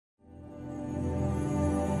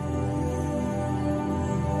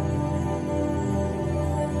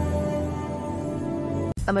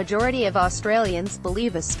A majority of Australians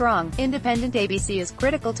believe a strong, independent ABC is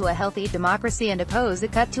critical to a healthy democracy and oppose a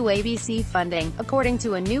cut to ABC funding, according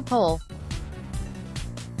to a new poll.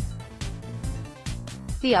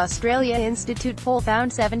 The Australia Institute poll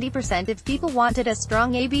found 70% of people wanted a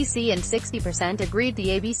strong ABC and 60% agreed the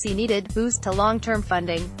ABC needed boost to long-term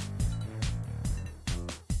funding.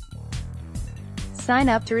 Sign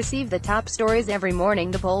up to receive the top stories every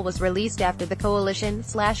morning. The poll was released after the coalition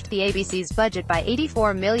slashed the ABC's budget by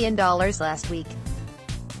 $84 million last week.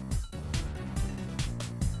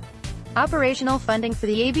 Operational funding for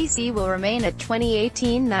the ABC will remain at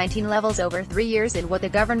 2018-19 levels over 3 years in what the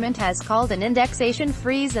government has called an indexation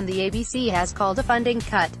freeze and the ABC has called a funding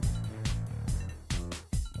cut.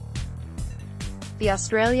 The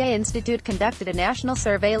Australia Institute conducted a national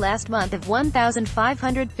survey last month of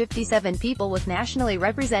 1,557 people with nationally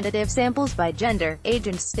representative samples by gender, age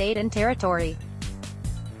and state and territory.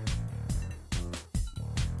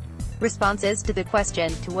 Responses to the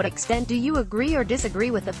question, to what extent do you agree or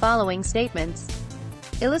disagree with the following statements?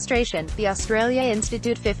 Illustration, the Australia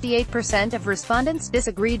Institute 58% of respondents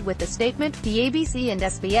disagreed with the statement, the ABC and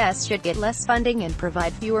SBS should get less funding and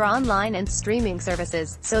provide fewer online and streaming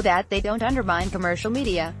services, so that they don't undermine commercial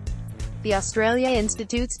media. The Australia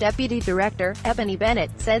Institute's Deputy Director, Ebony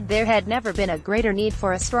Bennett, said there had never been a greater need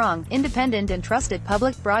for a strong, independent and trusted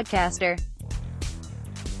public broadcaster.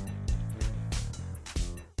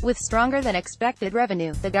 With stronger than expected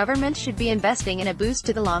revenue, the government should be investing in a boost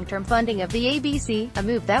to the long-term funding of the ABC, a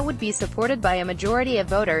move that would be supported by a majority of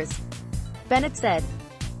voters. Bennett said.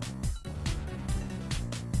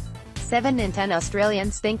 7 in 10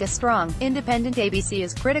 Australians think a strong, independent ABC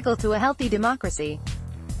is critical to a healthy democracy.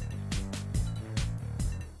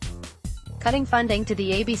 Cutting funding to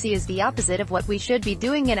the ABC is the opposite of what we should be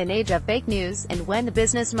doing in an age of fake news, and when the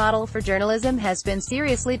business model for journalism has been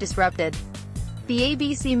seriously disrupted. The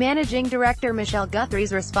ABC Managing Director Michelle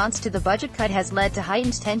Guthrie's response to the budget cut has led to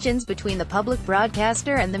heightened tensions between the public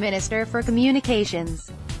broadcaster and the Minister for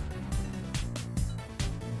Communications.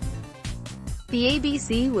 The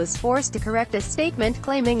ABC was forced to correct a statement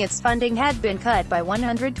claiming its funding had been cut by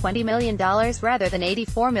 $120 million rather than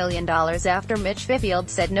 $84 million after Mitch Fifield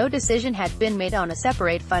said no decision had been made on a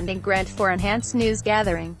separate funding grant for enhanced news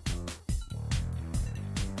gathering.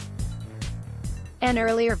 An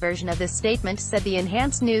earlier version of this statement said the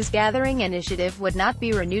Enhanced News Gathering Initiative would not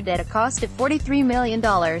be renewed at a cost of $43 million. The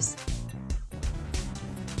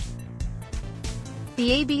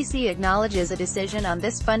ABC acknowledges a decision on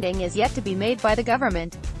this funding is yet to be made by the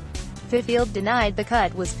government. Fifield denied the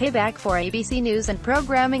cut was payback for ABC News and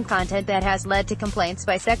programming content that has led to complaints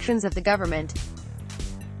by sections of the government.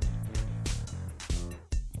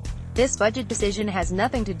 This budget decision has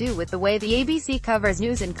nothing to do with the way the ABC covers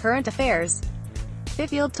news and current affairs,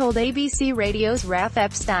 Fifield told ABC Radio's Ralph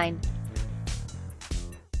Epstein.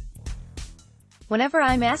 Whenever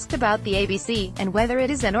I'm asked about the ABC, and whether it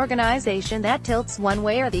is an organization that tilts one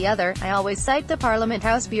way or the other, I always cite the Parliament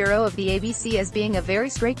House Bureau of the ABC as being a very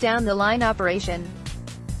straight down-the-line operation.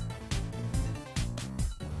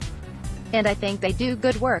 And I think they do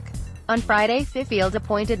good work. On Friday, Fifield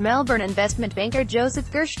appointed Melbourne investment banker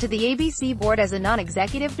Joseph Gersh to the ABC board as a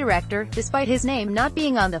non-executive director, despite his name not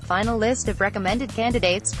being on the final list of recommended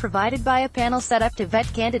candidates provided by a panel set up to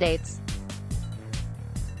vet candidates.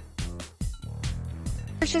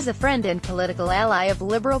 Gersh is a friend and political ally of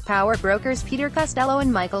Liberal power brokers Peter Costello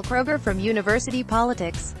and Michael Kroger from University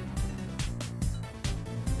Politics.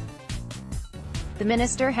 The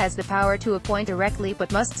minister has the power to appoint directly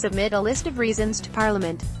but must submit a list of reasons to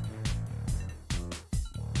Parliament.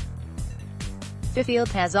 Fifield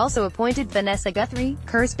has also appointed Vanessa Guthrie,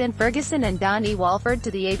 Kirsten Ferguson and Donnie Walford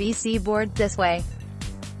to the ABC board this way.